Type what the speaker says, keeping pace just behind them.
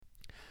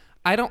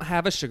I don't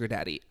have a sugar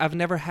daddy. I've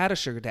never had a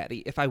sugar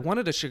daddy. If I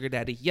wanted a sugar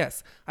daddy,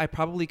 yes, I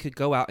probably could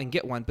go out and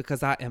get one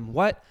because I am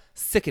what?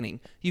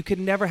 Sickening. You could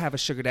never have a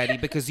sugar daddy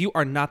because you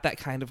are not that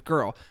kind of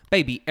girl.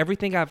 Baby,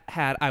 everything I've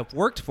had, I've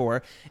worked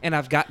for and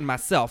I've gotten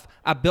myself.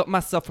 I built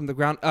myself from the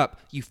ground up.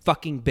 You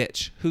fucking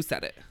bitch. Who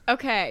said it?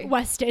 Okay.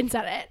 Weston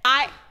said it.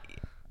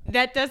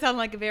 That does sound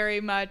like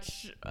very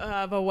much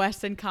of a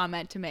Weston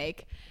comment to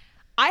make.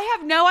 I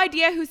have no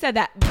idea who said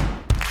that.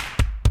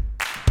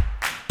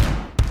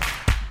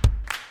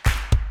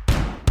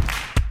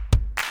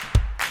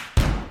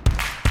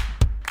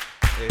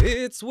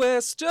 It's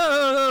Weston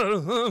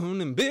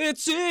and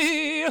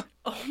Bitsy.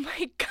 Oh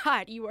my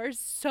God, you are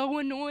so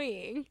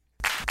annoying.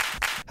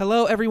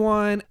 Hello,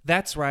 everyone.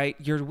 That's right.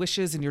 Your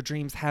wishes and your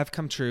dreams have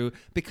come true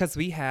because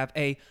we have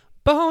a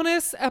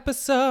bonus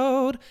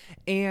episode.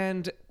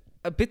 And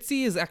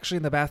Bitsy is actually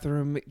in the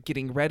bathroom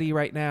getting ready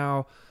right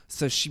now.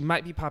 So she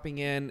might be popping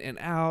in and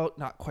out.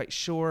 Not quite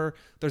sure.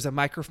 There's a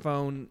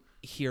microphone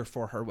here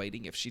for her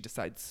waiting if she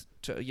decides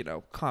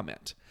to,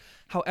 comment.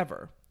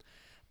 However,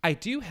 I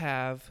do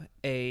have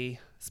a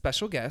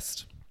special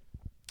guest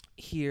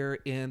here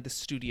in the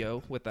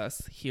studio with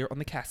us here on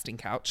the casting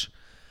couch.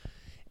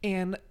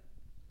 And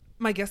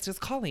my guest is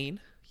Colleen.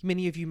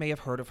 Many of you may have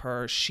heard of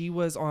her. She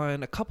was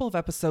on a couple of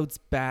episodes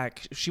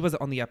back. She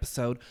wasn't on the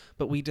episode,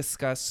 but we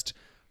discussed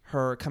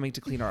her coming to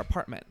clean our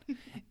apartment.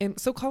 And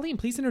so Colleen,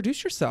 please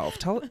introduce yourself.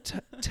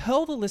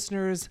 Tell the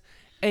listeners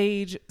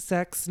age,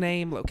 sex,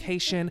 name,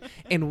 location,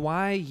 and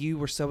why you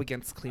were so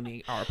against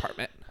cleaning our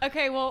apartment.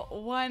 Okay, well,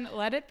 one,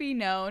 let it be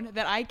known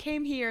that I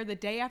came here the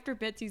day after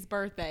Bitsy's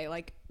birthday,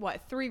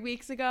 3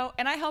 weeks ago,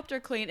 and I helped her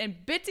clean, and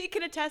Bitsy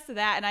can attest to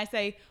that, and I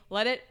say,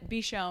 let it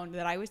be shown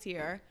that I was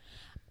here,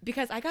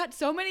 because I got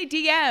so many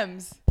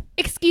DMs.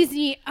 Excuse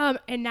me,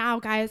 and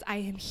now, guys, I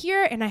am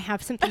here, and I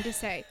have something to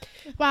say.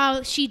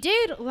 While she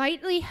did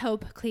lightly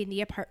help clean the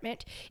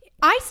apartment,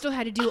 I still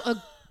had to do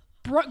a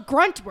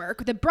grunt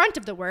work, the brunt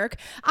of the work.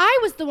 I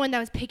was the one that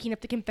was picking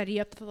up the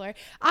confetti off the floor.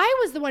 I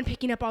was the one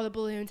picking up all the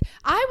balloons.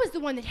 I was the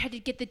one that had to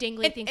get the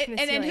dangly things from the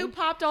ceiling. And who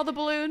popped all the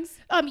balloons?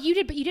 You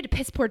did, but you did a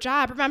piss poor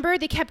job. Remember,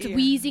 they kept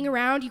wheezing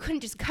around. You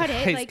couldn't just cut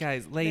it.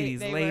 Guys,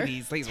 ladies,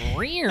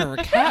 rear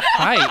cat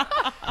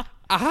fight.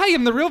 I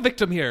am the real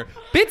victim here.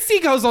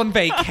 Bitsy goes on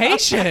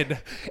vacation,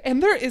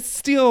 and there is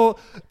still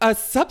a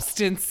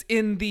substance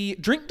in the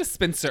drink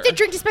dispenser. The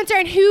drink dispenser,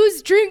 and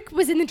whose drink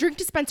was in the drink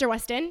dispenser,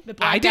 Weston?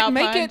 I didn't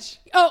make it.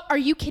 Oh, are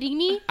you kidding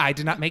me? I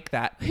did not make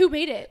that. Who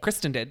made it?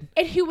 Kristen did.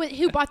 And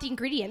who bought the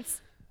ingredients?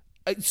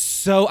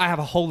 So I have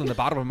a hole in the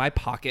bottom of my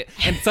pocket,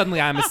 and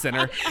suddenly I'm a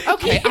sinner.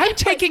 Okay, I'm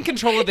taking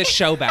control of this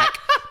show back.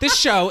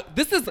 This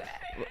is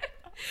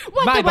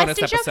what, my the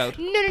bonus Weston episode.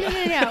 Show?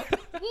 No.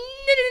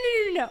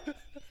 No.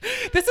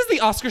 This is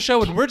the Oscar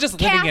show, and we're just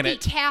living in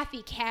it.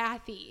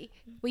 Kathy.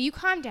 Will you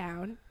calm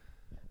down?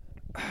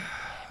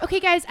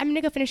 Okay, guys, I'm going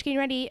to go finish getting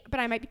ready, but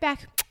I might be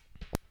back.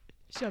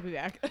 She'll be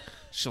back.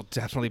 She'll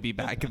definitely be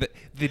back.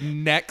 The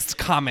next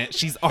comment,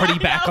 she's already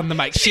back on the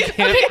mic. She can't.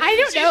 Okay, I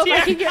don't know if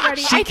I can get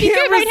ready. I think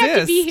I might have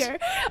to be here.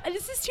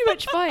 This is too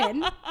much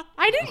fun.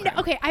 I didn't know.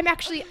 Okay, I'm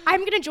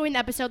going to join the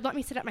episode. Let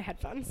me set up my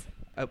headphones.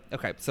 Oh,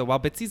 okay, so while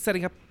Bitsy's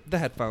setting up the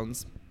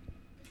headphones,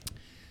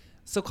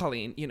 so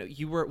Colleen,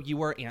 you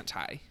were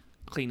anti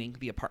cleaning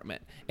the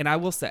apartment, and I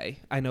will say,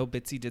 I know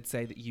Bitsy did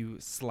say that you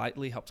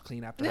slightly helped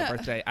clean after her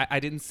birthday.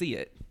 I didn't see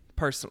it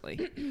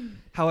personally.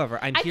 However,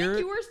 I think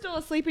you were still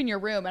asleep in your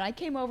room, and I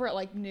came over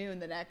at noon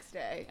the next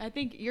day. I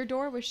think your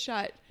door was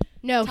shut.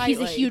 No,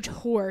 tightly. He's a huge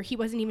whore. He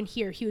wasn't even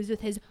here. He was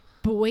with his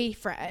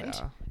boyfriend.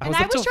 Yeah. I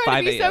was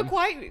trying to be so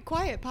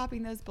quiet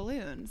popping those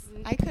balloons.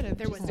 I could have.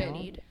 There was no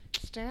need.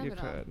 You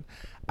could.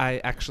 I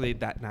actually,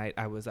 that night,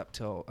 I was up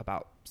till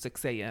about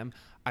 6 a.m.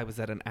 I was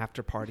at an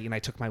after party, and I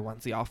took my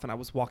onesie off, and I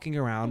was walking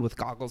around with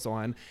goggles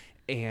on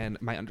and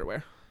my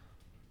underwear.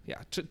 Yeah,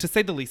 to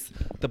say the least,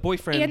 the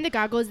boyfriend and the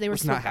goggles, they were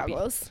swim happy.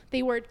 Goggles.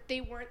 They weren't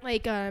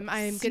like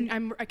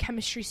I'm a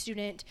chemistry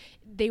student.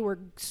 They were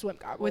swim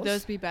goggles. Would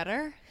those be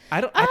better?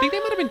 I think they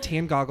might have been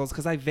tan goggles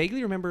because I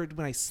vaguely remembered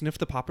when I sniffed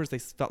the poppers, they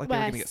felt like they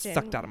were going to get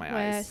sucked out of my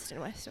eyes.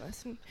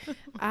 Weston.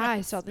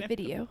 I saw the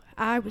video.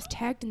 I was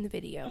tagged in the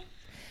video,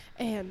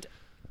 and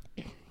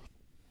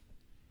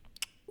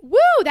woo,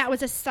 that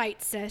was a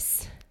sight,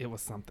 sis. It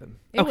was something.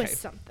 It was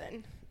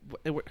something.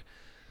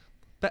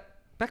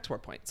 Back to our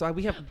point. So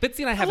we have Bitsy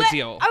and I have a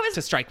deal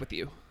to strike with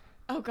you.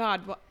 Oh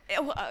God!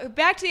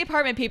 Back to the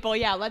apartment, people.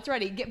 Yeah, let's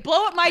ready.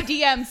 Blow up my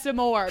DMs some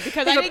more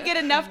because I didn't get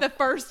enough the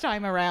first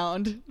time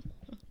around.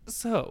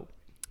 So,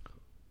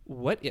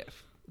 what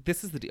if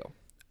this is the deal?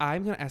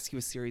 I'm going to ask you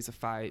a series of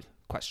 5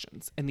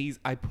 questions, and these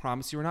I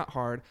promise you are not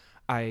hard.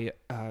 I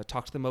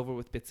talked them over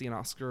with Bitsy and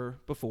Oscar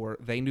before.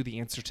 They knew the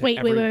answer to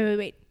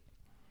Wait.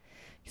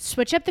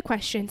 Switch up the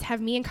questions. Have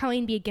me and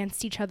Colleen be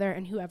against each other,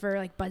 and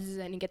whoever buzzes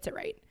in and gets it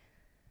right.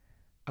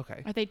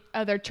 Okay.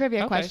 They're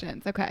trivia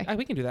questions. Okay.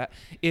 We can do that.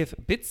 If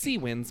Bitsy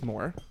wins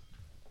more,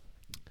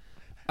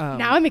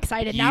 now I'm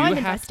excited. Now I'm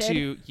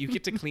invested. You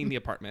get to clean the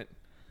apartment.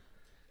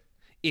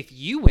 If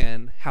you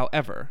win,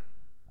 however,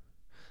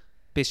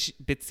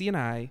 Bitsy and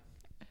I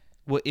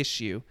will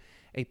issue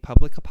a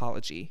public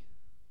apology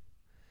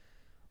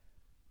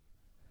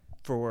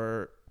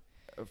for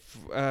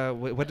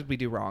what did we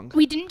do wrong?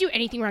 We didn't do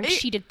anything wrong.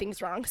 She did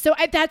things wrong. So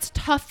that's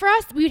tough for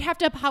us. We would have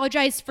to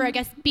apologize for, I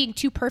guess, being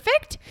too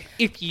perfect.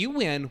 If you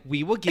win,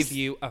 we will give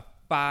you a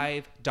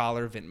 $5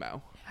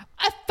 Venmo.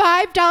 A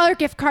 $5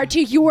 gift card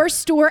to your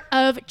store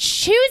of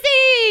choosing.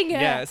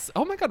 Yes.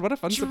 Oh my God, what a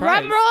fun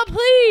surprise. Drum roll,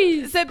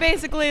 please. So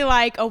basically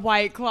like a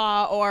White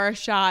Claw or a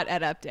shot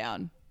at Up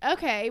Down.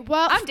 Okay,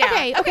 well, I'm down.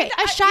 Okay.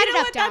 A shot you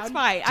know it up what? down. That's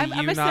fine.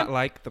 Do you not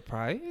like the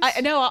prize?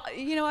 I know.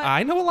 You know what?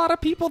 I know a lot of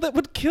people that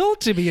would kill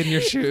to be in your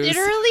shoes.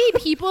 Literally,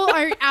 people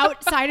are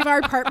outside of our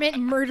apartment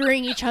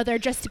murdering each other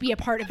just to be a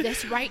part of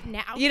this right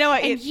now. You know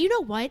what? And you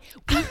know what?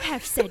 We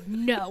have said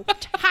no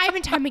time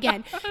and time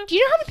again. Do you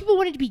know how many people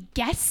wanted to be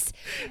guests?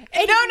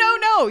 And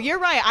No. You're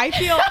right. I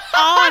feel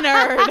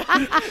honored.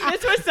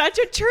 This was such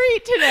a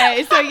treat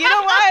today. So you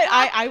know what?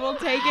 I will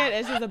take it.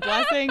 This is a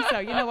blessing. So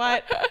you know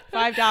what?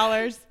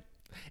 $5.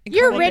 And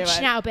You're Colleen,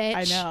 rich now, bitch.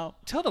 I know.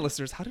 Tell the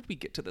listeners, how did we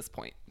get to this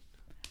point?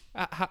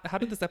 How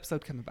did this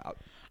episode come about?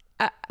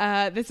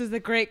 This is a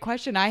great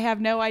question. I have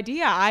no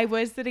idea. I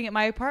was sitting at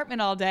my apartment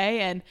all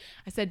day and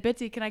I said,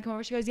 Bitsy, can I come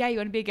over? She goes, yeah, you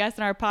want to be a guest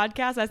on our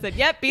podcast? I said,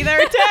 yep, be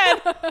there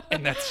at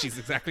 10. And she's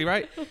exactly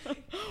right.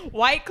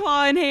 White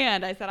Claw in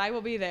hand. I said, I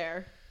will be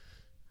there.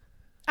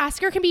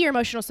 Oscar can be your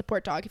emotional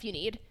support dog if you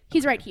need.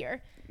 He's right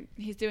here.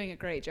 He's doing a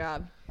great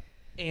job.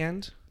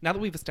 And now that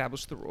we've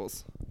established the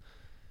rules,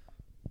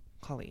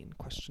 Colleen,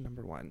 question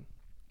number 1.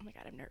 Oh my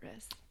God, I'm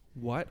nervous.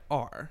 What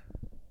are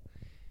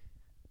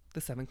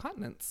the 7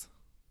 continents?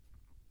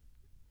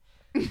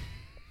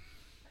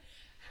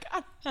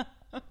 God,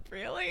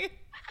 really?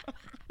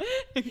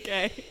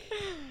 Okay.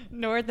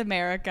 North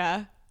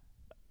America,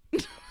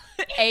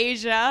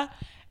 Asia,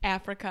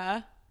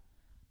 Africa,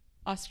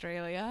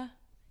 Australia,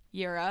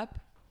 Europe,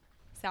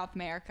 South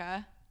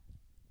America,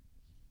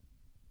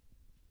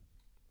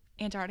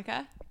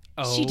 Antarctica.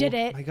 Oh, She did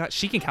it. My God,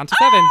 she can count to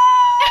 7.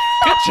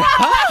 Good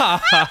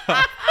job.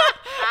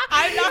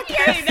 I'm not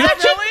kidding. That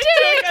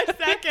really took a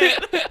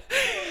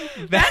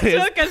second. That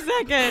took a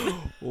second.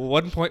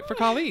 1 point for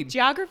Colleen.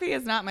 Geography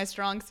is not my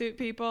strong suit,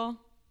 people.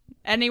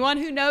 Anyone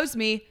who knows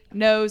me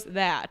knows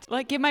that.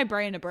 Like, give my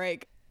brain a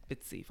break.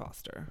 Bitsy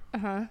Foster.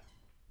 Uh-huh.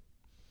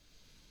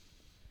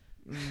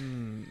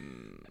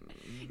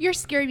 You're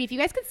scaring me. If you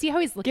guys could see how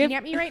he's looking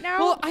at me right now.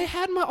 Well, I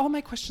had all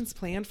my questions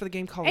planned for the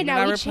game Colleen And and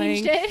now I we were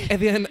playing. changed it.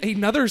 And then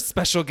another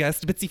special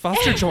guest, Bitsy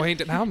Foster,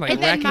 joined. And now I'm like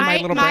and then racking my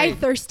little my brain.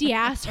 thirsty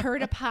ass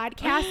heard a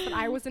podcast that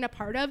I wasn't a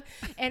part of.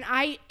 And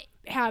I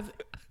have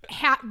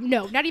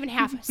not even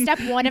half. Step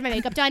 1 of my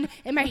makeup done.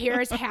 And my hair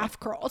is half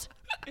curled.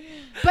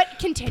 But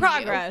continue.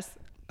 Progress.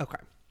 Okay.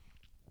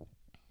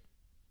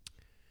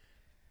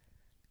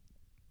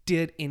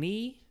 Did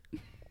any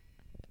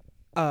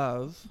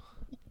of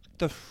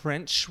the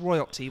French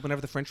royalty,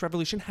 whenever the French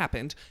Revolution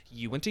happened,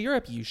 you went to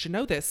Europe, you should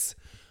know this.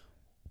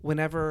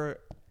 Whenever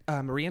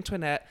Marie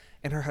Antoinette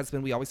and her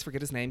husband, we always forget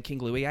his name, King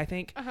Louis, I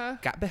think,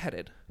 got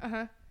beheaded.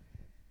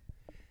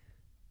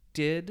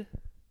 Did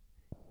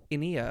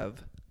any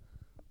of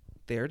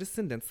their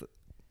descendants,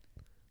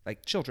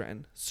 like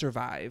children,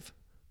 survive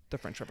the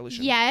French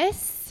Revolution?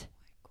 Yes.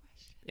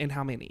 And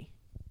how many?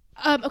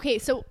 Okay,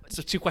 so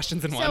 2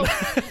 questions in So one.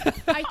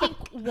 I think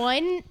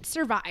 1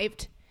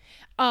 survived,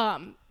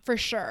 for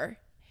sure.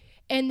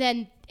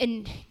 And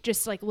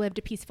just like lived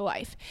a peaceful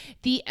life.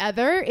 The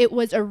other, it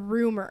was a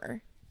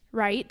rumor,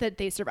 right? That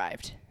they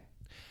survived.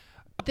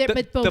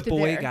 But both the of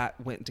boy their-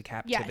 went into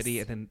captivity,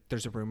 Yes. and then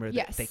there's a rumor that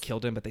Yes. they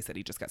killed him, but they said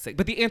he just got sick.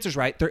 But the answer's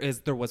right.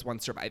 There was one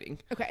surviving.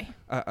 Okay.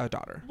 A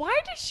daughter. Why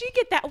did she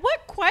get that?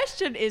 What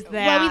question is that?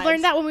 Well, we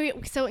learned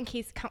that so in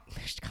case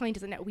Colleen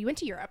doesn't know, we went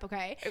to Europe,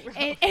 okay?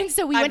 And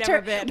so we I've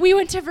never been. we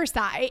went to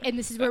Versailles, and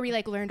this is where we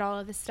like learned all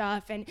of this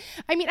stuff. And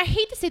I mean, I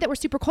hate to say that we're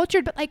super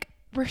cultured, but like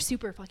we're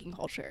super fucking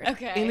cultured. And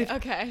Okay. if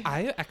Okay.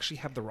 I actually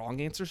have the wrong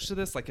answers to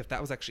this. Like if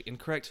that was actually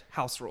incorrect,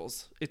 house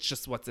rules. It's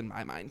just what's in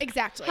my mind.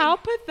 Exactly. How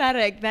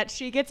pathetic that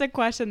she gets a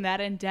question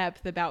that in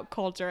depth about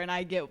culture and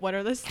I get what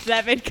are the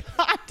 7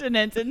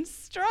 continents and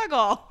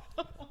struggle.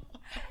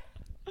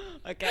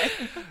 Okay.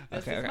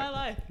 This is my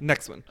life.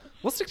 Next one.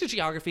 We'll stick to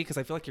geography because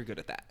I feel like you're good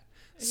at that.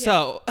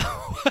 So,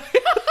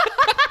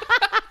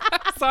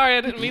 sorry,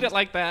 I didn't mean it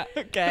like that.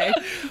 Okay.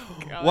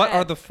 What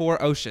are the 4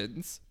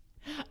 oceans?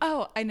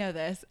 Oh, I know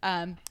this.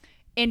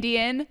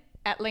 Indian,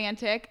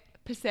 Atlantic,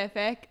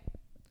 Pacific.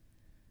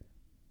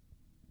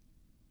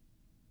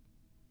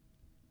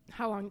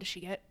 How long does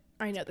she get?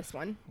 I know this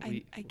one.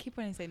 I keep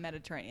wanting to say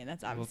Mediterranean.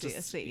 That's We'll obviously a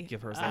just sea.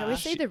 give her as I long would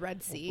as say she- the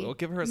Red Sea. We'll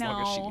give her as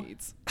long as she No.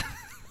 needs.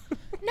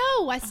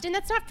 No, Weston,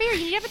 that's not fair.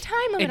 You need to have a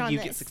time limit And on you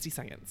this. get 60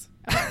 seconds.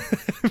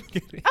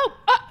 Oh,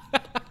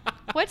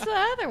 What's the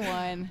other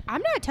one?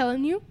 I'm not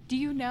telling you. Do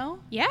you know?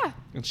 Yeah.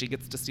 And she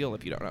gets to steal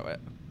if you don't know it.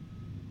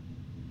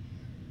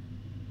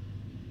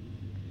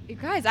 You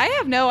guys, I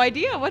have no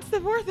idea. What's the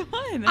 4th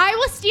one? I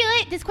will steal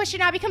it. This question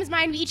now becomes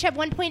mine. We each have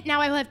 1 point.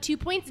 Now I will have 2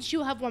 points, and she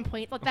will have 1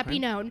 point. Let that be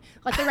known.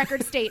 Let the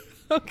record state.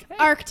 Okay.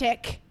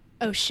 Arctic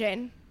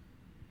Ocean.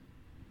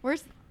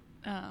 Where's?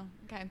 Oh,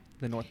 okay.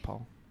 The North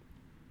Pole.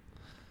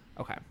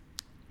 Okay.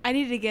 I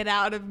need to get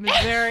out of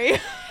Missouri.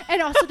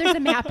 And also, there's a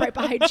map right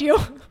behind you.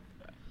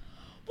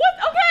 What?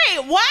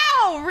 Okay.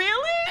 Wow.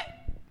 Really?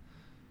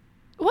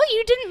 Well,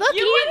 you didn't look.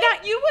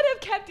 You would have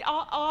kept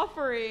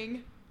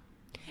offering.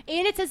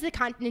 And it says the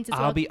continents as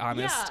well. I'll be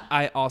honest. Yeah.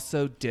 I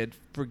also did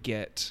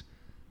forget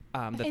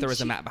that And there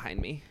was a map behind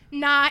me.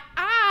 Not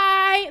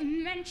I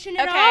mention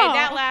it Okay, all.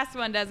 that last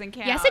one doesn't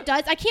count. Yes, it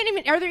does. I can't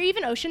even. Are there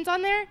even oceans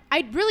on there?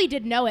 I really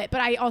did know it,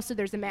 but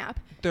there's a map.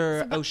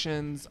 Their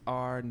oceans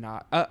are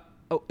not.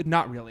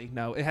 Not really.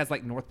 No, it has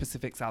like North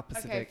Pacific, South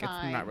Pacific. It's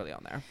fine. not really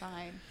on there.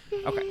 Fine.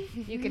 Okay.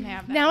 You can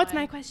have that. Now it's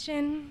one. my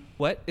question.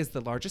 What is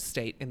the largest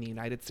state in the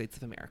United States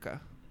of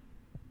America?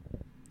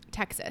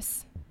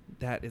 Texas.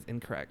 That is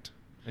incorrect.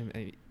 I'm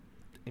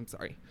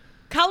sorry.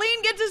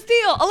 Colleen gets a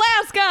steal.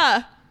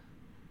 Alaska.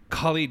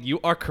 Colleen, you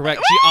are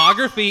correct.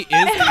 Geography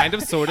is kind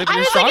of sort of I your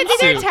was strong like,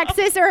 it's either suit.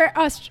 Texas or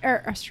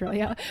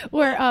Australia.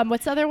 Or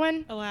what's the other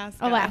one?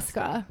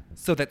 Alaska.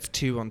 So that's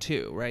 2 on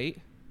 2, right?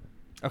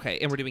 Okay,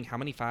 and we're doing how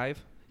many?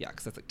 5? Yeah,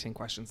 because that's like 10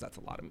 questions. That's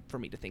a lot for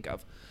me to think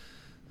of.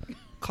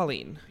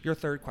 Colleen, your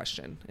third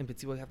question, and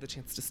Bitsy will have the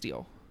chance to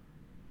steal.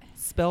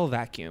 Spell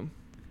vacuum.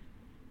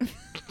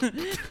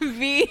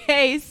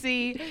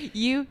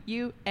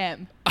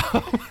 VACUUM.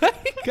 Oh my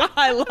God.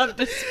 I love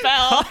to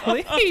spell.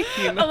 Colleen.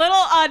 A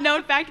little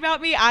known fact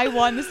about me, I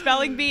won the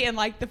spelling bee in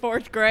like the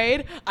 4th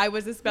grade. I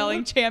was a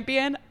spelling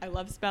champion. I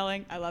love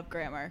spelling. I love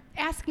grammar.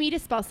 Ask me to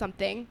spell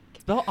something.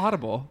 Spell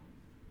audible.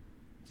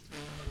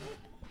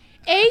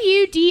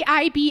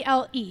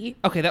 AUDIBLE.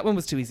 Okay, that one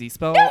was too easy.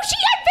 Spell No, she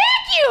had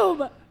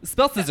vacuum.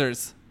 spell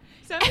scissors.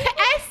 So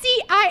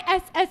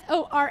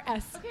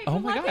SCISSORS. okay, Oh a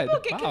my lot of God, people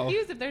get wow.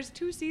 confused if there's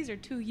 2 C's or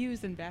 2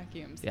 U's in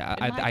vacuums. Yeah,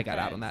 in my I got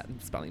out on defense. that in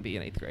spelling bee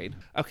in 8th grade.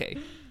 Okay.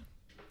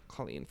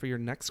 Colleen, for your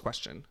next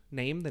question,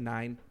 name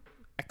the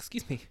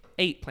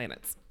 8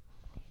 planets.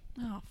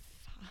 Oh,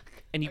 fuck.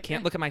 And you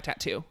can't look at my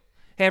tattoo.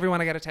 Hey,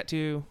 everyone, I got a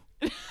tattoo.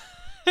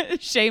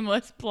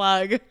 Shameless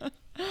plug.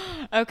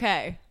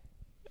 Okay.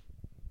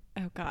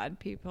 Oh, God,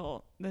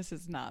 people. This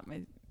is not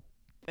my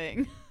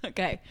thing.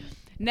 Okay.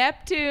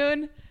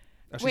 Neptune.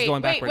 Oh, she's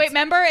going backwards. Wait.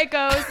 Remember, it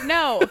goes,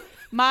 no.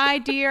 My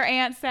dear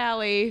Aunt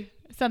Sally.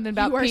 Something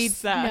about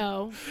pizza.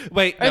 No.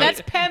 Wait, Or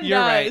that's Pem You're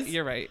right. does.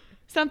 You're right.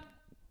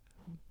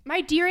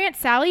 My dear Aunt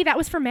Sally, that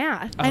was for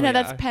math. I know yeah.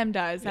 that's Pem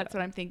does. That's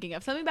what I'm thinking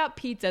of. Something about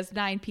pizzas,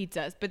 9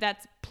 pizzas. But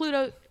that's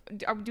Pluto.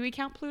 Do we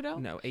count Pluto?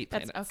 No, 8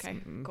 That's planets. okay.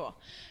 Mm-mm. Cool.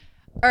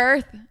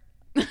 Earth,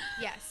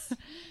 Yes.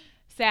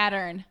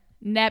 Saturn,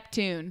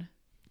 Neptune,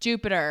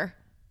 Jupiter,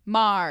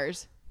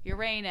 Mars,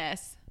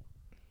 Uranus.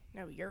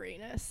 No,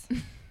 Uranus.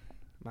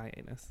 My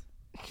anus.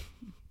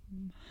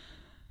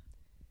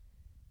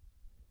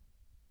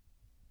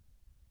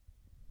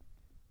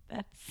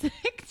 That's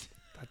 6.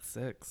 That's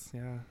 6.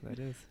 Yeah, that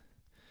is.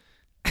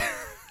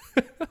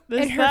 The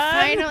And her sun.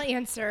 final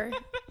answer.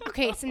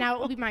 Okay, so now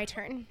it will be my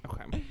turn.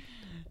 Okay.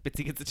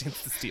 Bitsy gets a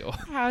chance to steal.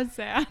 How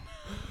sad.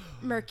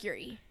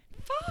 Mercury,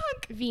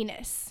 Fuck.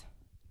 Venus,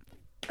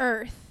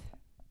 Earth,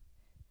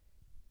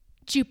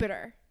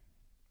 Jupiter,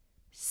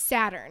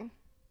 Saturn,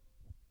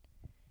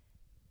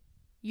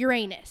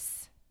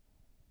 Uranus,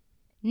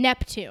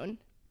 Neptune.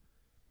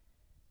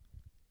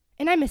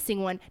 And I'm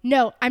missing one.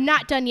 No, I'm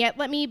not done yet.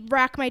 Let me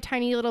rack my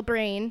tiny little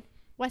brain.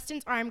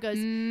 Weston's arm goes,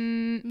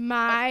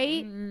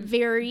 my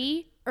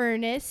very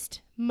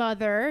earnest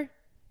mother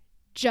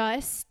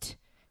just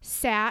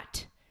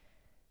sat.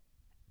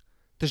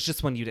 There's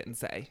just one you didn't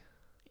say.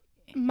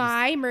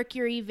 My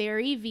Mercury,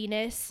 very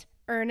Venus,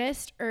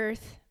 earnest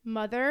Earth,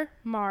 mother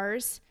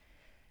Mars,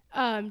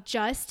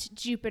 just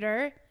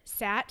Jupiter,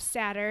 sat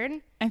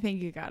Saturn, I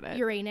think you got it.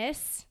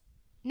 Uranus,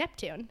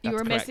 Neptune. You That's were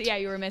correct. missing. Yeah,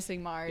 you were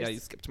missing Mars. Yeah, you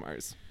skipped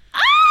Mars.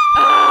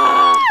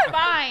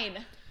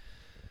 Fine.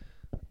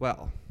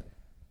 Well,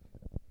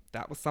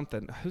 that was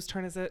something. Whose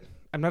turn is it?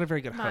 I'm not a very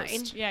good Mine.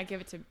 host. Yeah,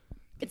 give it to.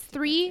 It's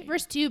 3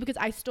 versus 2 because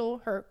I stole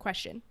her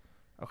question.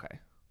 Okay.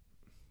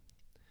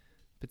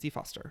 Bitsy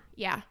Foster.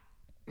 Yeah.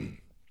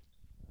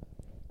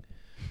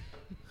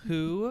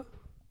 Who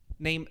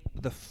named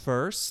the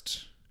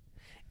first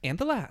and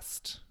the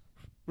last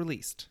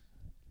released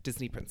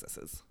Disney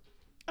princesses?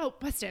 Oh,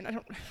 Weston, I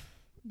don't.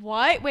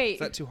 What? Wait. Is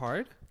that too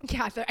hard?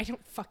 Yeah, I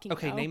don't fucking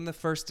Okay, know. name the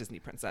first Disney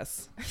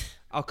princess.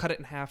 I'll cut it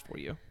in half for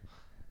you.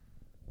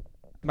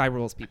 My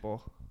rules,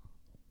 people.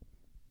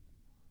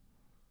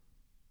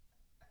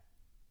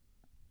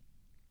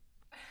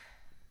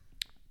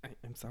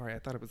 I'm sorry. I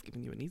thought I was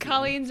giving you an easy one.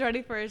 Colleen's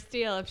ready for a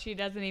steal if she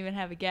doesn't even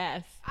have a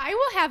guess. I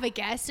will have a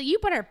guess, so you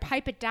better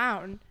pipe it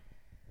down.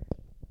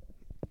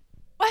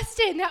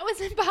 Weston, that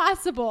was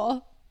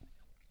impossible.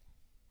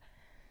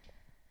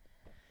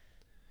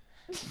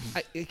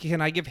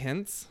 Can I give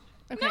hints?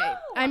 Okay, No!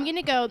 I'm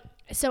gonna go.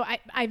 So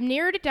I've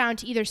narrowed it down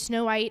to either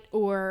Snow White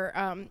or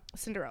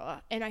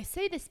Cinderella, and I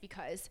say this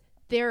because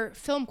their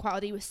film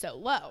quality was so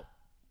low,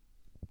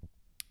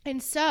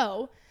 and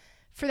so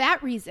for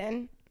that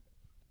reason,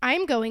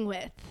 I'm going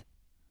with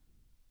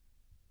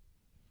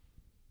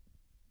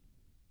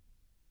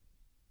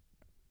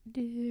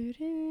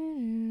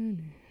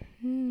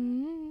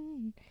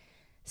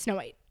Snow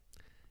White.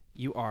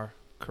 You are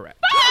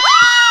correct.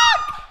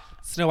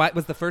 Snow White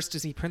was the first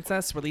Disney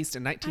princess released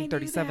in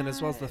 1937,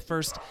 as well as the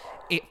first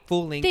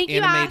full-length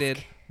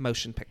animated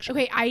motion picture.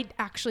 Okay,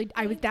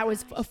 that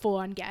was a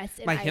full-on guess.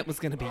 My hint was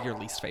going to be your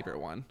least favorite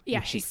one.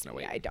 Yeah, she's Snow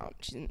White. I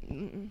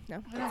don't.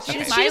 No.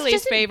 She's my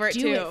least favorite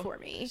do too. It for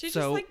me. She's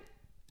So- just like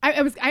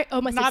I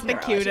almost not said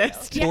the Cinderella,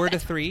 cutest. too.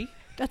 4-3.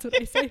 That's what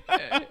I say.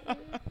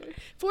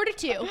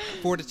 4-2.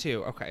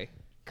 4-2. Okay.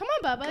 Come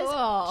on, Bubba's.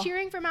 Cool.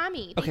 Cheering for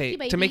mommy. Thank Okay. you,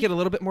 baby. To make it a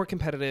little bit more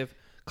competitive,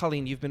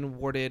 Colleen, you've been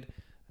awarded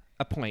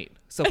a point.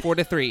 So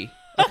 4-3.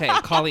 Okay,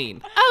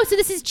 Colleen. Oh, so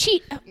this is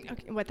cheat. Oh,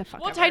 okay, what the fuck?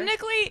 well, ever.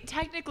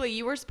 technically,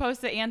 you were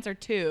supposed to answer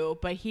 2,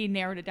 but he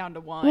narrowed it down to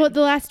 1. Well,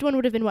 the last one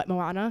would have been what,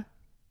 Moana?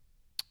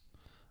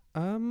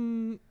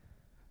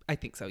 I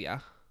think so. Yeah.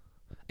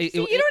 You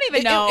don't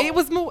even know. It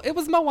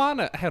was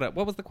Moana. Hold up.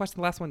 What was the question?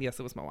 The last one? Yes,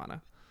 it was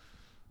Moana.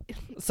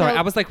 Sorry,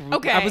 I was like,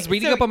 okay, I was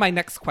reading so- up on my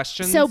next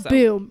question. So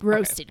boom,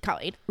 roasted,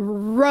 Colleen.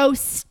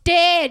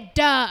 Roasted.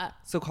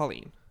 So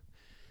Colleen,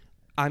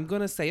 I'm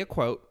gonna say a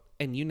quote,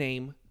 and you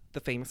name the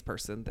famous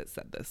person that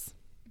said this.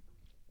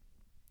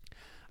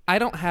 I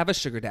don't have a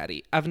sugar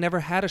daddy. I've never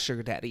had a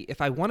sugar daddy. If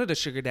I wanted a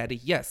sugar daddy,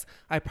 yes,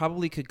 I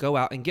probably could go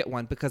out and get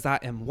one because I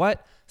am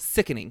what?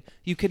 Sickening.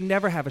 You could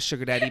never have a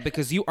sugar daddy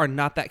because you are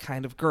not that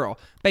kind of girl.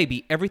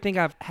 Baby, everything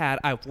I've had,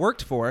 I've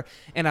worked for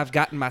and I've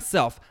gotten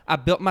myself. I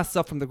built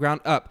myself from the ground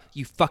up.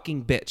 You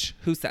fucking bitch.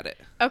 Who said it?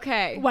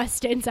 Okay.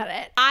 Weston said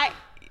it.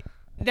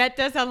 That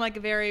does sound like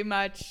very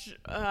much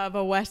of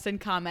a Weston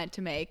comment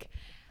to make.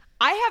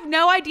 I have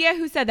no idea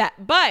who said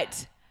that,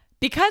 but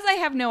because I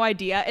have no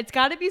idea, it's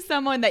got to be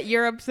someone that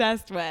you're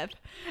obsessed with.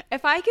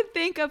 If I can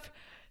think of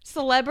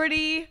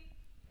celebrity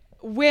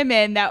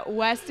women that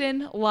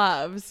Weston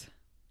loves,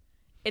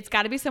 it's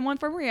got to be someone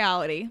from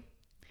reality.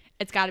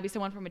 It's got to be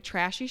someone from a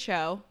trashy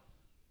show.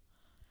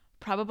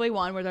 Probably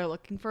one where they're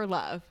looking for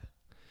love.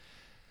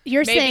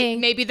 You're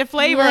saying maybe the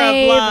flavor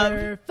of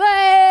love.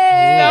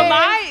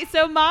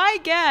 So my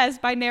guess,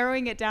 by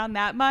narrowing it down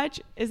that much,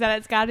 is that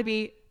it's got to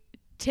be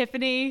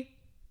Tiffany,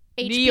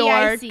 New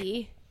York,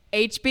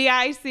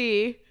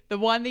 HBIC, the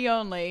one, the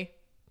only.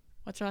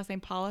 What's her last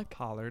name? Pollard.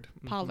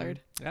 Mm-hmm. Pollard.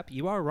 Yep,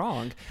 you are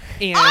wrong.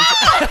 And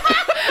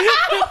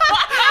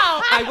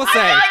I will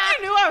say,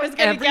 You knew I was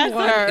going to guess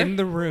everyone her. in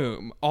the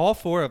room, all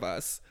 4 of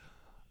us,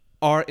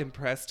 are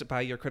impressed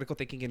by your critical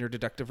thinking and your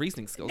deductive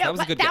reasoning skills. No, that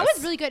was a good that guess.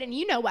 was really good, and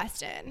you know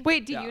Weston.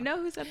 Wait, do Yeah. you know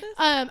who said this?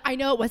 I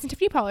know it wasn't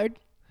Tiffany Pollard.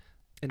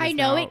 And I it's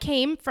know now- it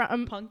came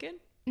from Pumpkin?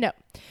 no.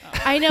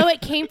 I know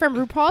it came from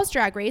RuPaul's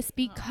Drag Race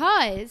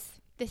because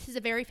this is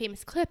a very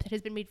famous clip that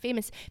has been made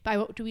famous by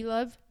What Do We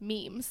Love?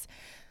 Memes.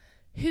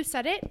 Who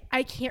said it?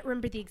 I can't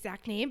remember the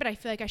exact name, but I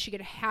feel like I should get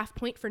a half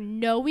point for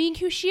knowing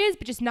who she is,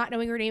 but just not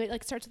knowing her name. It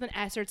like starts with an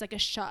S or it's like a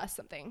Sha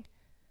something.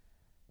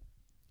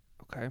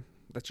 Okay,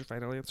 that's your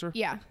final answer?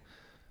 Yeah.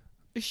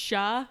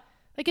 Sha?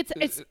 Like it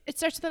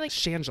starts with like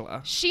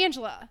Shangela.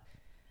 Shangela.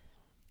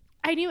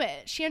 I knew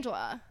it.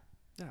 Shangela.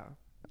 Yeah.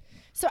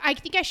 So I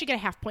think I should get a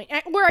half point.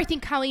 Or I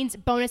think Colleen's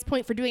bonus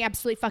point for doing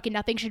absolutely fucking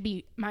nothing should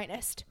be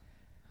minus.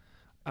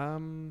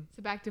 So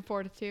back to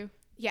 4-2.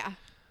 Yeah.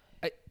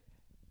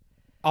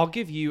 I'll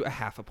give you a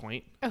half a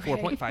point, Okay.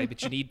 4.5,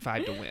 but you need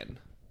 5 to win.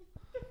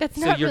 That's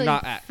So not you're really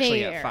not actually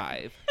fair. at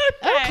 5.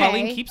 Okay.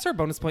 Colleen keeps her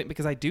bonus point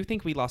because I do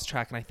think we lost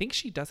track, and I think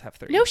she does have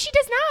 3. No, she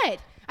does not.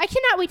 I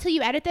cannot wait till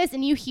you edit this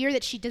and you hear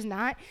that she does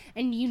not,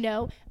 and you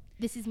know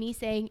this is me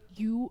saying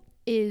you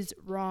is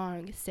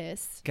wrong,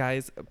 sis.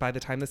 Guys, by the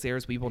time this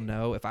airs, we will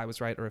know if I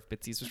was right or if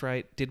Bitsy's was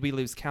right. Did we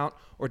lose count,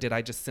 or did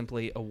I just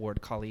simply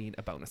award Colleen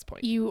a bonus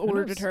point? You Who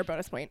awarded knows? her a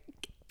bonus point.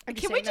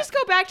 Can we just go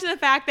back to the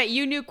fact that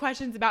you knew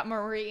questions about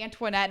Marie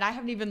Antoinette and I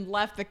haven't even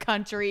left the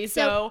country?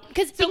 So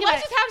let's just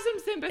have some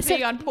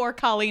sympathy on poor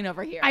Colleen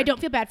over here. I don't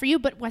feel bad for you,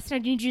 but Weston, I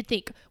need you to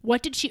think.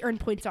 What did she earn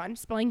points on?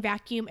 Spelling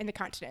vacuum and the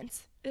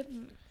continents.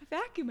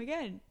 Vacuum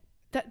again.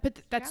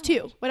 That's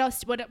 2. What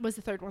else? What was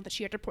the third one that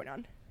she had to point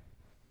on?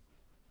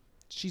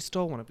 She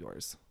stole one of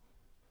yours.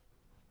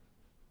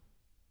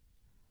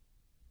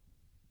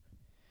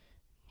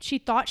 She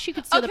thought she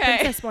could steal the Okay.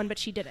 princess one, but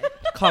she didn't.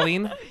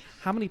 Colleen,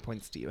 how many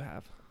points do you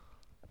have?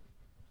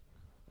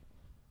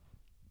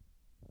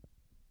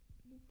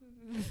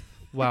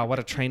 Wow, what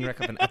a train wreck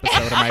of an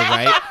episode, am I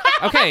right?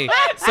 Okay,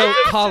 so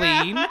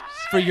Colleen,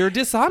 for your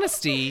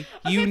dishonesty,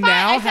 you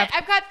now have...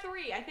 I've got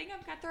 3. I think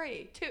I've got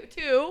 3.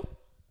 Two.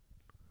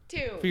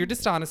 For your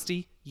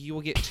dishonesty, you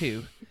will get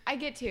 2. I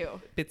get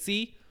 2.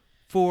 Bitsy,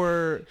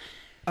 for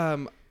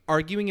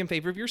arguing in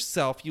favor of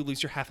yourself, you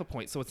lose your half a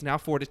point, so it's now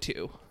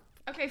 4-2.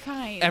 Okay,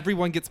 fine.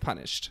 Everyone gets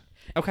punished.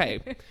 Okay.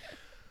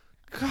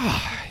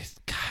 Guys.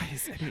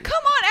 I mean,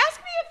 Come on, ask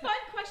me a fun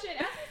question.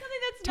 Ask me something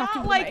that's Talk not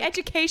into the like mic.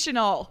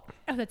 educational.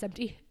 Oh, that's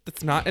empty.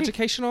 that's not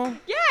educational.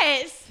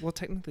 Yes. Well,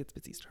 technically, it's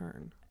Bitsy's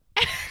turn.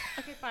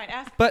 Okay, fine.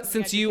 Ask me But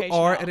something since you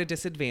are at educational. a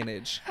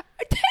disadvantage,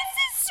 This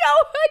is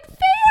so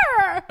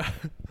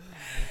unfair.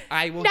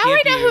 I will Now give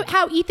I know you.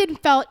 how Ethan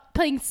felt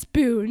playing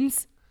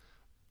spoons.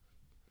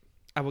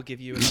 I will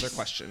give you another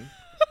question,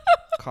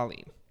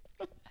 Colleen.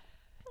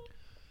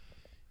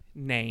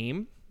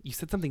 Name You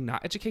said something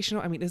not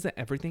educational? I mean, isn't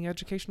everything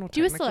educational?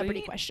 Do a technically?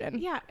 celebrity question.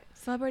 Yeah.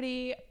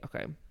 Celebrity,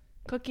 Okay.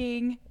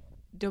 cooking,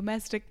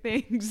 domestic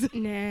things,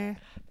 Nah.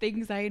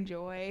 things I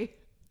enjoy,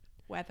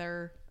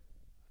 weather,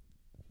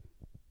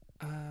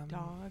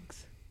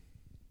 dogs.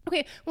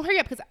 Okay, well, hurry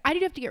up because I do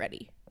have to get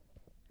ready.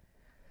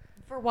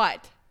 For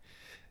what?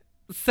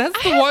 Says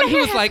the one who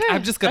was like, good.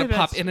 I'm just going to I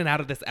pop missed. in and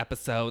out of this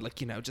episode. Like,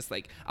 you know, just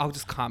like, I'll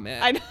just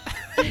comment. I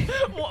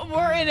know.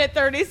 We're in at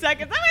 30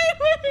 seconds.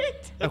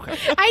 Wait. Okay.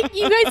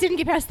 You guys didn't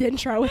get past the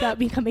intro without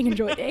me coming and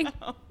joining.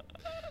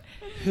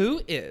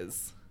 Who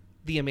is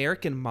the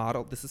American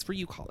model? This is for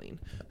you, Colleen.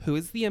 Who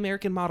is the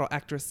American model,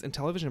 actress, and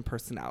television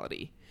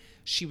personality?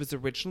 She was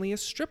originally a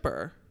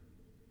stripper.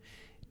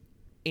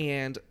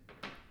 And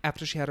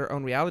after she had her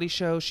own reality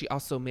show, she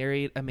also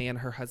married a man.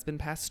 Her husband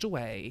passed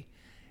away.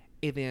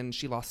 And then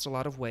she lost a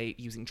lot of weight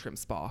using Trim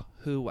Spa.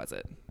 Who was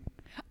it?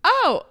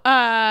 Oh,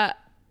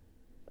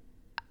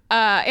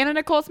 Anna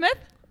Nicole Smith?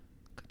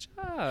 Good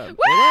job. Woo!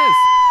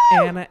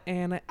 It was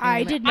Anna.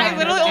 I did not I know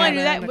literally that. only knew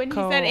that when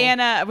Nicole. he said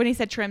Anna, when he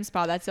said Trim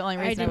Spa. That's the only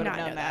I reason I, did would not have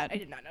know known that. that. I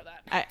did not know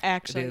that. I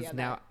actually It is yeah,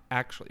 now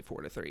actually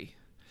 4-3.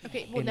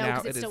 Okay, well, And no, now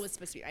because it it still is- was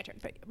supposed to be my turn.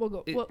 But we'll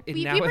go. It- Well, and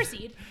we now it-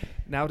 proceed.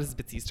 Now it is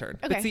Bitsy's turn.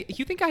 Okay. Bitsy,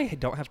 you think I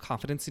don't have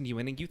confidence in you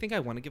winning? You think I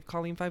want to give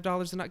Colleen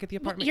 $5 and not get the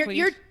apartment You're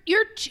cleaned?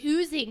 you're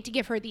choosing to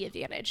give her the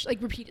advantage,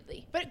 like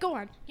repeatedly. But go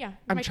on. Yeah.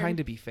 I'm trying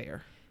to be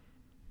fair.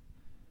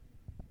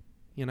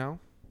 You know?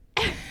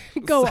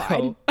 go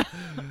So, on.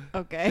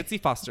 Okay. Bitsy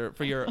Foster,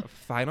 for your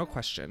final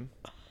question.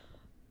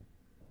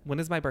 When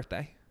is my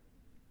birthday?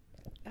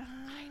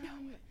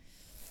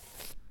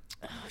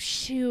 Oh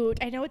shoot!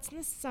 I know it's in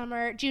the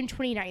summer, June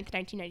 29th,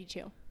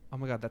 1992. Oh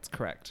my God, that's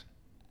correct.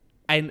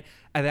 And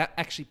that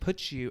actually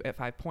puts you at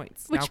 5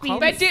 points. Which now,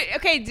 means- Colleen,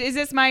 Okay, is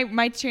this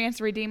my chance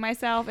to redeem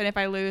myself? And if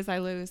I lose, I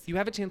lose. you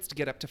have a chance to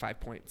get up to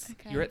 5 points.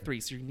 Okay. You're at 3,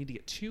 so you need to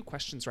get 2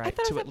 questions right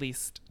thought it to was at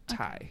least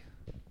tie.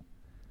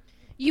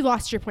 You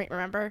lost your point.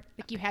 Remember,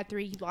 like you had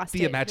 3, you lost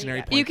The it. imaginary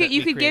Yeah. point. You could that you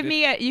we could give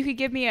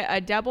created. me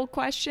a double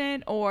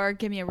question or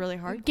give me a really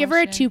hard Give her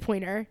a question.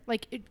 2-pointer,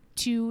 like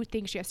 2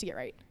 things she has to get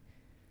right.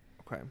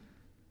 Okay.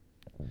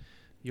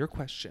 Your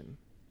question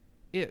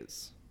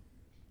is,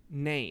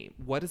 name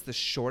what is the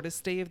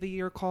shortest day of the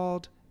year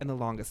called and the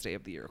longest day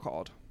of the year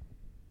called?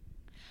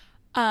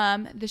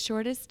 The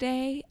shortest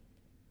day.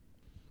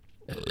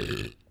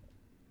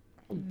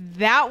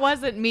 That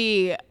wasn't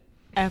me,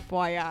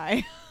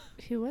 FYI.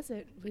 Who was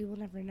it? We will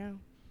never know.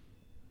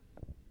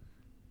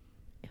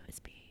 It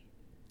was me.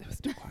 It was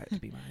too quiet to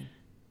be mine.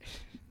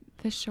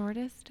 The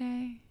shortest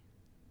day.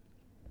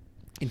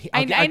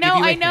 And I know.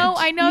 No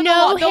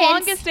The hints.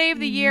 longest day of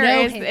the year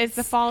No is hints.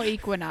 the fall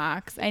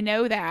equinox. I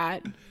know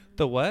that.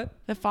 The what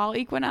The fall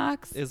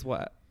equinox is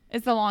what?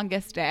 is the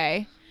longest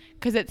day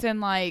because it's in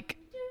like.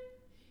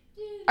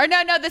 Or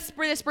no, the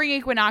spring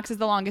equinox is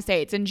the longest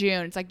day. It's in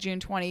June. It's like June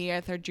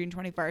 20th or June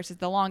 21st is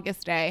the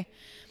longest day.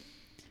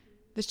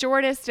 The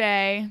shortest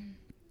day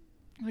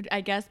would,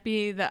 I guess,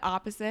 be the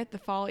opposite, the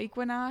fall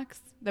equinox,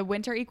 the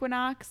winter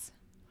equinox.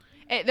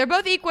 They're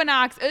both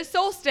equinox.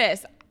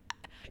 Solstice.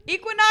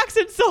 Equinox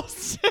and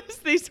solstice.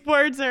 These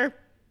words are.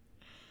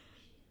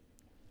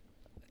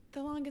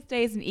 The longest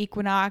day is an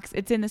equinox.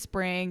 It's in the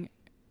spring.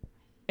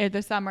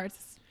 The summer.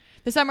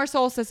 The summer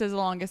solstice is the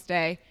longest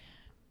day.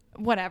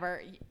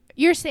 Whatever.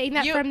 You're saying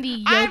that from the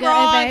yoga I'm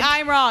wrong. event.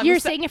 I'm wrong. You're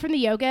saying it from the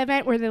yoga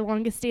event where the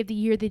longest day of the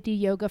year they do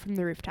yoga from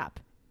the rooftop.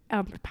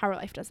 Power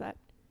Life does that.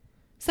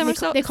 Summer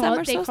they call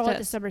it the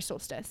solstice. summer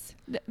solstice.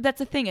 That's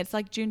the thing. It's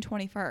like June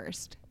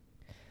 21st.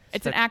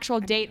 It's an actual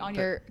date on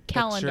your That's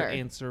calendar. your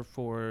answer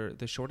for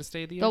the shortest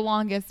day of the year? The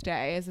longest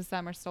day is the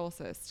summer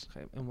solstice.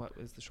 Okay, and what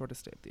is the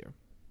shortest day of the year?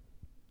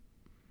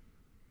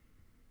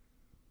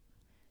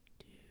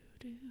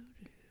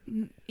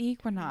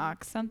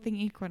 Equinox, something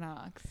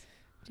equinox.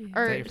 Is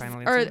Or, that your final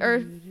answer?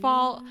 or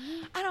fall.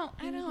 I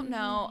don't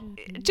know.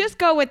 Just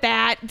go with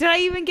that. Did I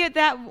even get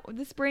that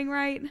the spring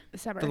right? The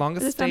summer. The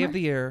longest The day summer? of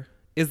the year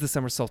is the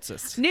summer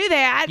solstice. Knew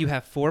that. You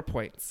have 4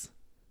 points.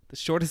 The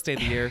shortest day of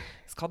the year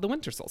is called the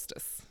winter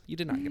solstice. You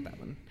did not get that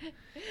one.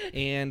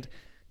 And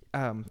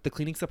the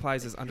cleaning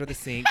supplies is under the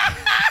sink.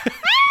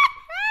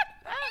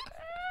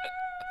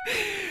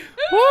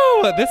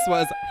 Woo! This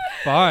was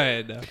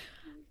fun.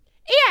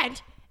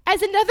 And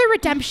as another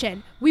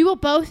redemption, we will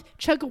both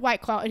chug a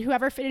White Claw, and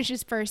whoever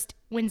finishes first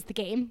wins the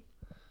game.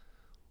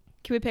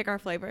 Can we pick our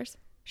flavors?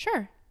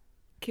 Sure.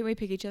 Can we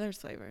pick each other's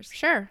flavors?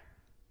 Sure.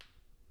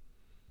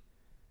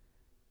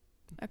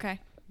 Okay.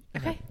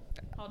 Okay.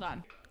 Hold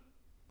on.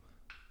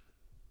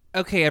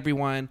 Okay,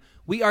 everyone.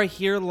 We are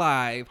here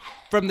live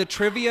from the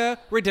Trivia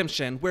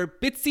Redemption, where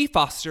Bitsy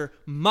Foster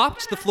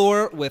mopped the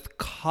floor with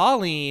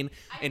Colleen,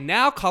 and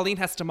now Colleen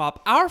has to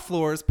mop our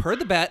floors per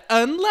the bet,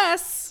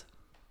 unless...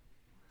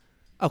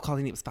 Oh,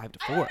 Colleen, it was 5-4.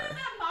 mopping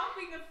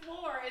the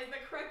floor is the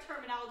correct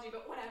terminology,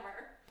 but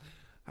whatever.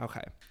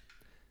 Okay.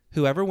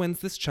 Whoever wins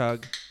this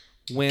chug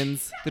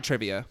wins the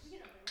trivia.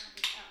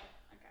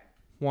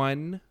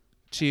 1,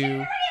 2... I'm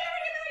not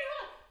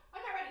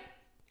ready.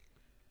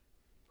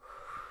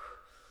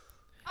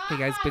 Hey,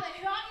 guys, but...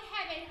 Who art in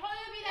heaven,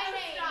 hallowed be thy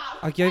name. Stop.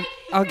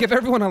 I'll give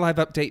everyone a live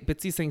update.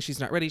 Bitsy's saying she's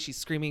not ready. She's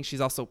screaming.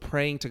 She's also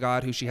praying to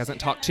God, who she hasn't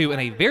talked to in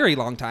a very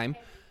long time.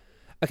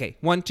 Okay,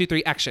 1, 2,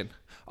 3, action.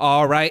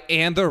 All right,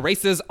 and the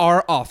races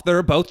are off.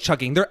 They're both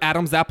chugging. Their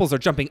Adam's apples are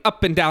jumping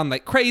up and down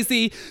like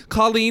crazy.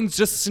 Colleen's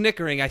just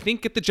snickering. I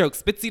think at the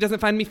jokes. Bitsy doesn't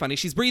find me funny.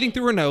 She's breathing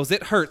through her nose.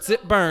 It hurts.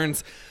 It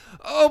burns.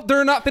 Oh,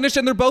 they're not finished,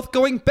 and they're both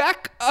going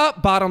back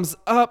up. Bottoms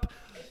up.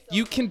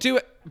 You can do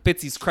it.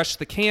 Bitsy's crushed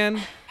the can.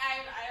 It's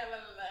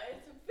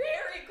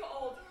very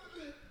cold.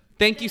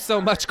 Thank you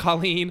so much,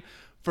 Colleen,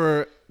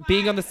 for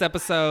being on this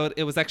episode.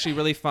 It was actually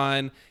really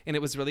fun, and it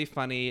was really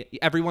funny.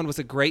 Everyone was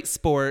a great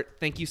sport.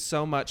 Thank you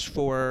so much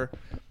for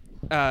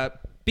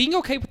being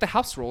okay with the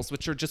house rules,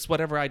 which are just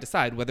whatever I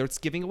decide, whether it's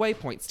giving away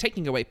points,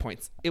 taking away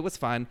points. It was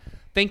fun.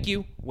 Thank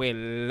you. We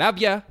love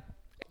ya.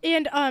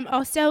 And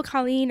also,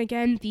 Colleen,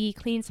 again, the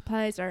cleaning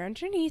supplies are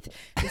underneath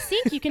the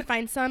sink. You can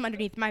find some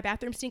underneath my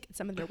bathroom sink and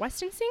some in the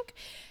Weston sink.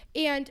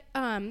 And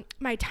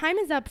my time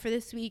is up for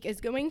this week is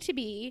going to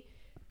be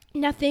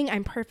nothing.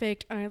 I'm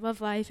perfect, and I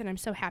love life, and I'm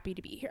so happy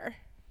to be here.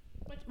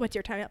 What's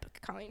your time up,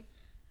 Colleen?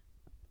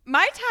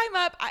 My time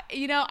up,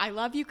 I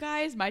love you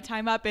guys. My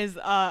time up is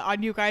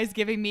on you guys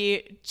giving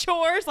me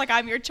chores like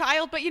I'm your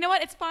child. But you know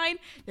what? It's fine.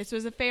 This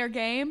was a fair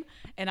game,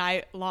 and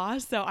I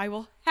lost, so I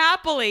will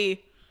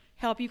happily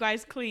help you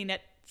guys clean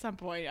at some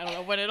point. I don't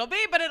know when it'll be,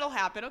 but it'll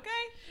happen, okay?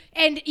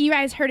 And you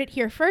guys heard it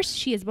here first.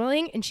 She is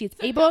willing, and she's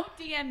So able. Don't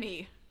DM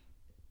me.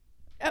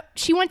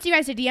 She wants you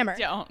guys to DM her.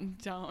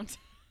 Don't.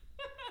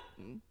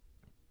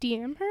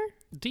 DM her?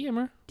 DM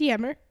her.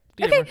 DM her.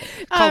 DM Okay.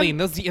 her. Colleen,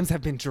 those DMs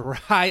have been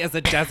dry as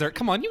a desert.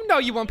 Come on, you know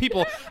you want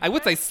people. I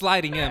would say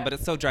sliding in, but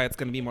it's so dry it's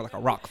going to be more like a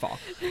rock fall.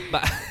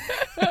 But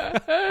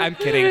I'm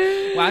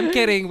kidding. Well, I'm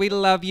kidding. We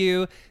love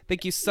you.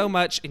 Thank you so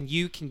much. And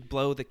you can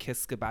blow the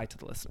kiss goodbye to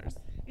the listeners.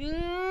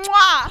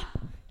 Mwah!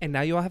 And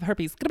now you all have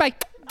herpes. Goodbye.